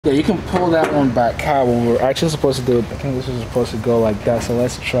Yeah, you can pull that one back. How we were actually supposed to do it. I think this was supposed to go like that. So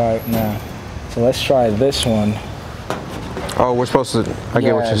let's try it now. So let's try this one. Oh, we're supposed to. I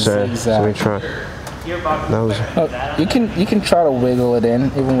get what you're saying. Exactly. So we try. That was. You can try to wiggle it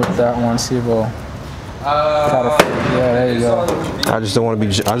in even with that one. See if we'll. Yeah, there you go. I just don't want to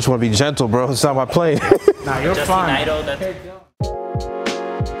be. I just want to be gentle, bro. It's not my plane. Nah, you're fine.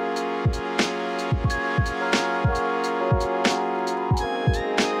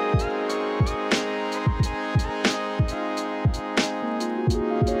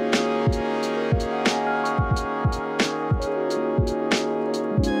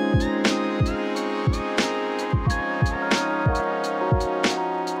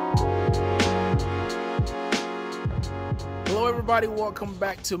 Everybody, welcome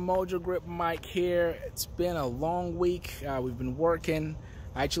back to Mojo Grip. Mike here. It's been a long week. We've been working.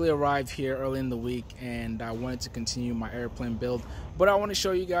 I actually arrived here early in the week and I wanted to continue my airplane build, but I want to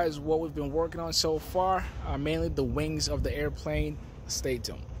show you guys what we've been working on so far, mainly the wings of the airplane. Stay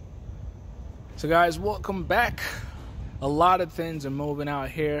tuned. So guys, welcome back. A lot of things are moving out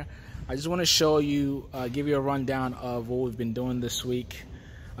here. I just want to show you, give you a rundown of what we've been doing this week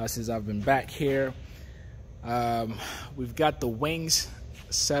since I've been back here. We've got the wings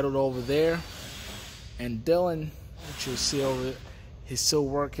settled over there, and Dylan, which you'll see over, he's still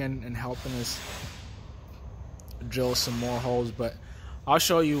working and helping us drill some more holes, but I'll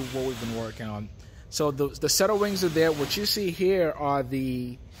show you what we've been working on. So the settled wings are there. What you see here are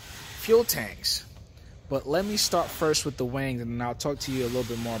the fuel tanks, but let me start first with the wings and then I'll talk to you a little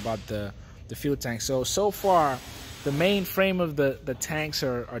bit more about the fuel tanks. So far the main frame of the tanks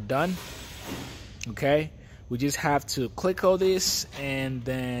are done. Okay, we just have to click on this and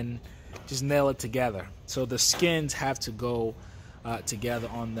then just nail it together. So the skins have to go together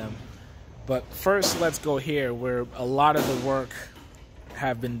on them. But first, let's go here where a lot of the work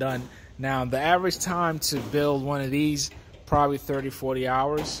have been done. Now, the average time to build one of these, probably 30-40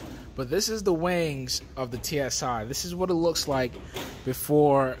 hours. But this is the wings of the TSi. This is what it looks like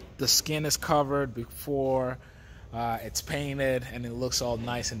before the skin is covered, before it's painted, and it looks all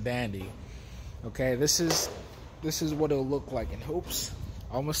nice and dandy. Okay, this is what it'll look like. And oops,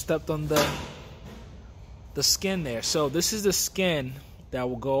 I almost stepped on the skin there. So this is the skin that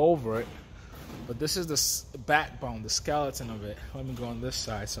will go over it, but this is the backbone, the skeleton of it. Let me go on this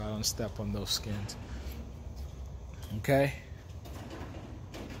side so I don't step on those skins. Okay,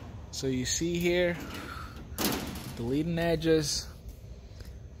 so you see here the leading edges,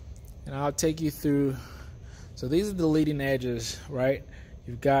 and I'll take you through. So these are the leading edges, right?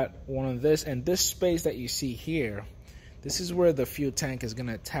 You've got one of this, and this space that you see here, this is where the fuel tank is going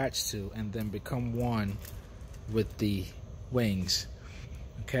to attach to and then become one with the wings.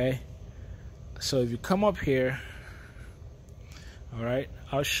 Okay, so if you come up here, all right,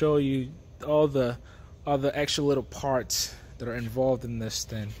 I'll show you all the other extra little parts that are involved in this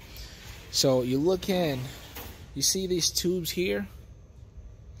thing. So you look in, you see these tubes here?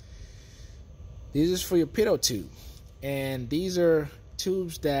 These is for your pitot tube, and these are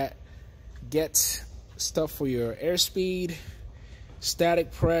tubes that get stuff for your airspeed,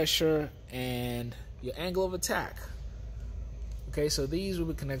 static pressure, and your angle of attack. Okay, so these will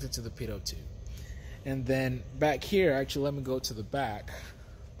be connected to the pitot tube. And then back here, actually let me go to the back.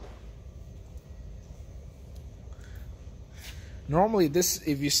 Normally this,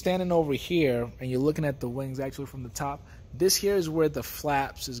 if you're standing over here and you're looking at the wings actually from the top, this here is where the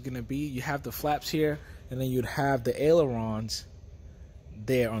flaps is going to be. You have the flaps here, and then you'd have the ailerons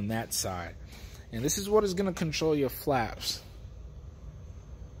there on that side, and this is what is going to control your flaps.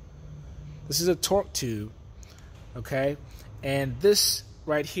 This is a torque tube, okay, and this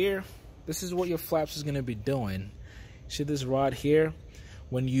right here, this is what your flaps is going to be doing. See this rod here?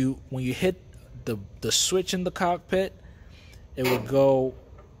 When you hit the switch in the cockpit, it will go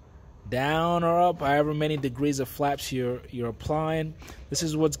down or up, however many degrees of flaps you're applying. This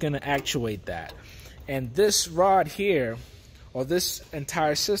is what's going to actuate that, and this rod here, or this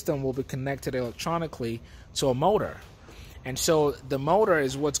entire system, will be connected electronically to a motor. And so the motor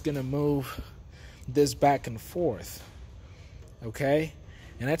is what's going to move this back and forth. Okay?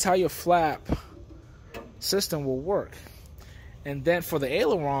 And that's how your flap system will work. And then for the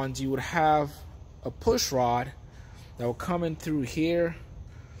ailerons, you would have a push rod that will come in through here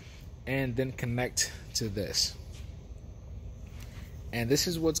and then connect to this. And this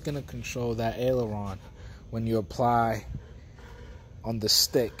is what's going to control that aileron when you apply on the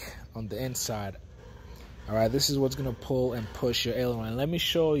stick on the inside. All right, this is what's going to pull and push your aileron. Let me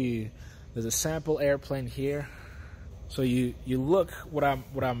show you. There's a sample airplane here. So you look what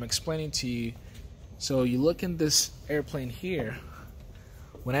I'm explaining to you. So you look in this airplane here.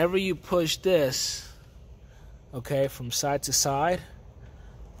 whenever you push this, okay, from side to side,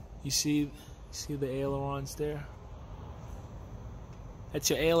 you see the ailerons there? That's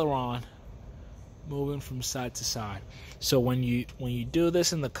your aileron moving from side to side. So when you do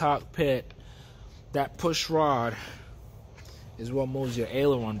this in the cockpit, that push rod is what moves your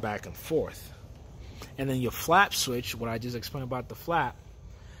aileron back and forth. And then your flap switch, what I just explained about the flap,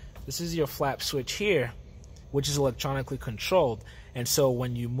 this is your flap switch here, which is electronically controlled. And so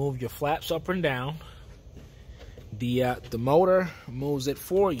when you move your flaps up and down, the motor moves it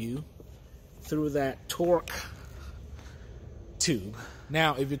for you through that torque tube.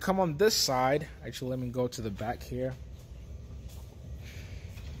 Now, if you come on this side, actually let me go to the back here.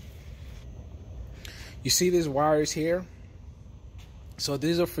 You see these wires here? So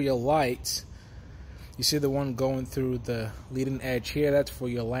these are for your lights. You see the one going through the leading edge here? That's for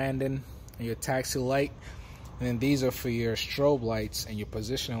your landing and your taxi light. And then these are for your strobe lights and your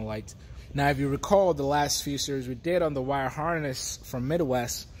positional lights. Now, if you recall the last few series we did on the wire harness from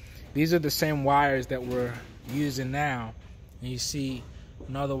Midwest, these are the same wires that we're using now. And you see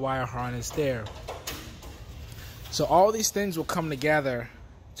another wire harness there. So all these things will come together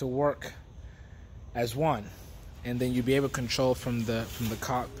to work as one, and then you'll be able to control from the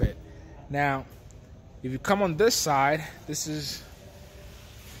cockpit. Now, if you come on this side, this is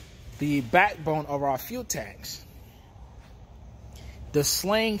the backbone of our fuel tanks. The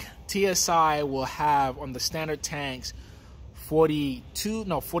Sling TSi will have on the standard tanks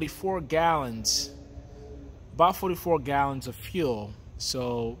 44 gallons, about 44 gallons of fuel.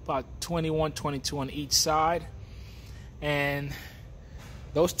 So about 21, 22 on each side. And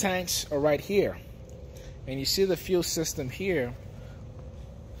those tanks are right here. And you see the fuel system here.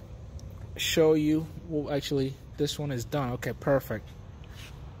 Show you, well, actually this one is done. Okay, perfect.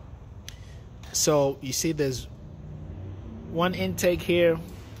 So you see there's one intake here,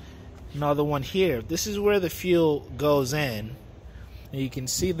 another one here. This is where the fuel goes in. And you can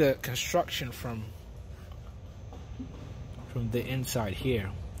see the construction from the inside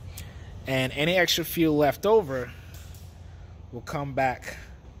here. And any extra fuel left over will come back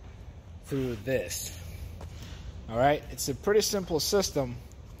through this. All right, it's a pretty simple system.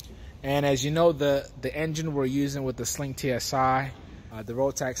 And as you know, the engine we're using with the Sling TSi, the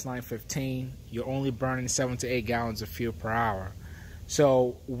Rotax 915, you're only burning 7 to 8 gallons of fuel per hour.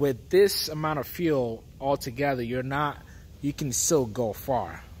 So with this amount of fuel altogether, you can still go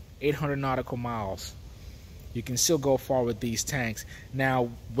far, 800 nautical miles. You can still go far with these tanks. Now,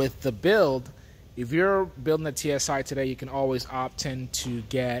 with the build, if you're building a TSi today, you can always opt in to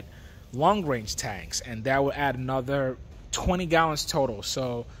get long-range tanks, and that will add another 20 gallons total.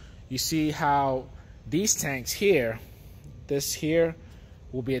 So you see how these tanks here, this here,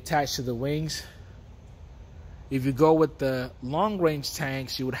 will be attached to the wings. If you go with the long-range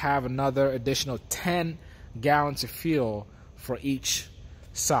tanks, you would have another additional 10 gallons of fuel for each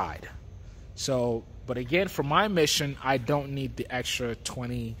side. So, but again, for my mission, I don't need the extra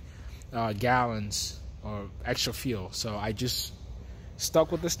 20 gallons or extra fuel. So I just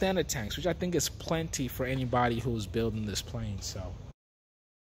stuck with the standard tanks, which I think is plenty for anybody who's building this plane. So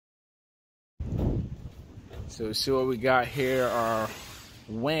see what we got here. Our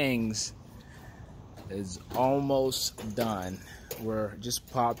wings is almost done. We're just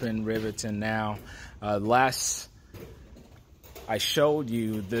popping rivets in now. Last I showed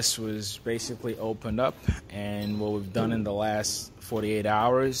you, this was basically opened up, and what we've done in the last 48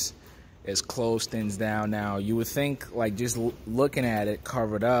 hours is close things down. Now, you would think, like, just looking at it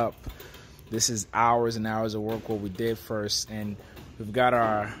covered up, this is hours and hours of work what we did first. And we've got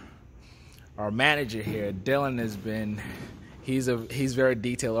our manager here, Dylan, he's very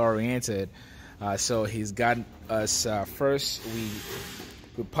detail oriented. So he's got us first,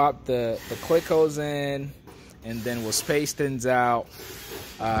 we pop the quick-hose in, and then we'll space things out,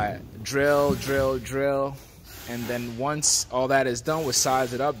 drill, and then once all that is done, we'll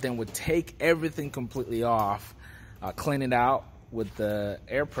size it up. Then we'll take everything completely off, clean it out with the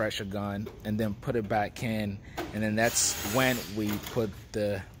air pressure gun, and then put it back in. And then that's when we put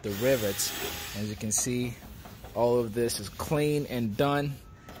the rivets. As you can see, all of this is clean and done.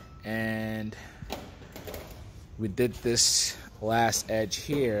 And we did this last edge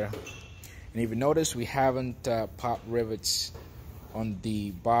here. And if you notice, we haven't popped rivets on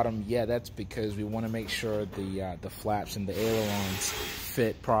the bottom yet. That's because we want to make sure the flaps and the ailerons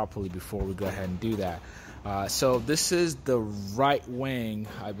fit properly before we go ahead and do that. So this is the right wing,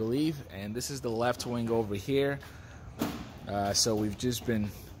 I believe, and this is the left wing over here. So we've just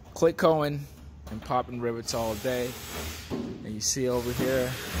been click-going and popping rivets all day. And you see over here,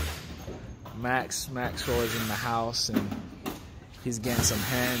 Maxwell is in the house, and he's getting some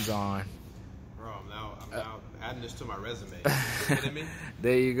hands on. Bro, I'm now adding this to my resume. You kidding me?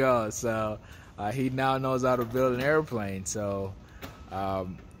 There you go. So he now knows how to build an airplane. So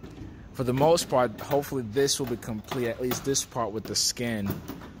for the most part, hopefully this will be complete. At least this part with the skin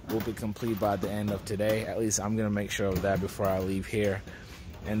will be complete by the end of today. At least I'm gonna make sure of that before I leave here.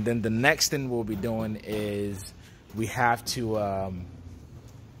 And then the next thing we'll be doing is we have to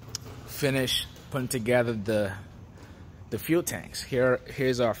finish putting together the fuel tanks.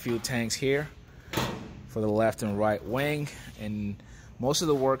 Here's our fuel tanks here for the left and right wing, and most of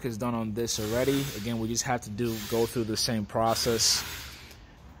the work is done on this already. Again, we just have to go through the same process,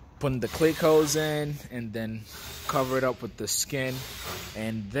 putting the click hose in and then cover it up with the skin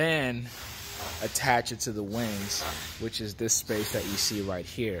and then attach it to the wings, which is this space that you see right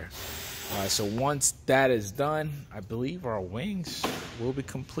here. So once that is done, I believe our wings will be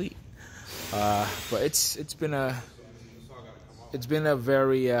complete. But it's been a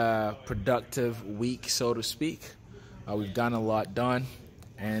very productive week, so to speak. We've gotten a lot done,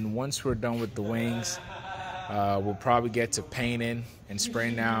 and once we're done with the wings, we'll probably get to painting and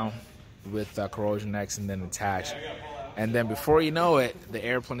spraying down with Corrosion X and then attach. And then before you know it, the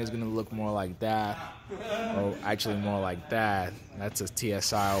airplane is going to look more like that, or actually more like that. That's a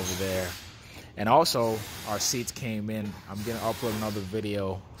TSi over there. And also, our seats came in. I'm going to upload another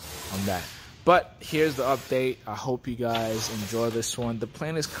video on that. But here's the update. I hope you guys enjoy this one. The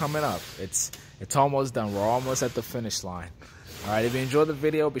plane is coming up. It's almost done. We're almost at the finish line. All right, if you enjoyed the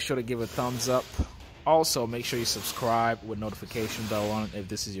video, be sure to give a thumbs up. Also, make sure you subscribe with notification bell on if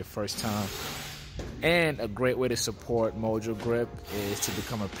this is your first time. And a great way to support Mojo Grip is to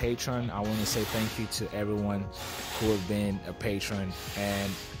become a patron. I want to say thank you to everyone who have been a patron.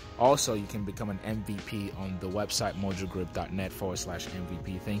 And also, you can become an MVP on the website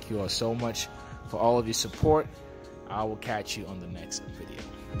mojogrip.net/MVP. Thank you all so much for all of your support. I will catch you on the next video.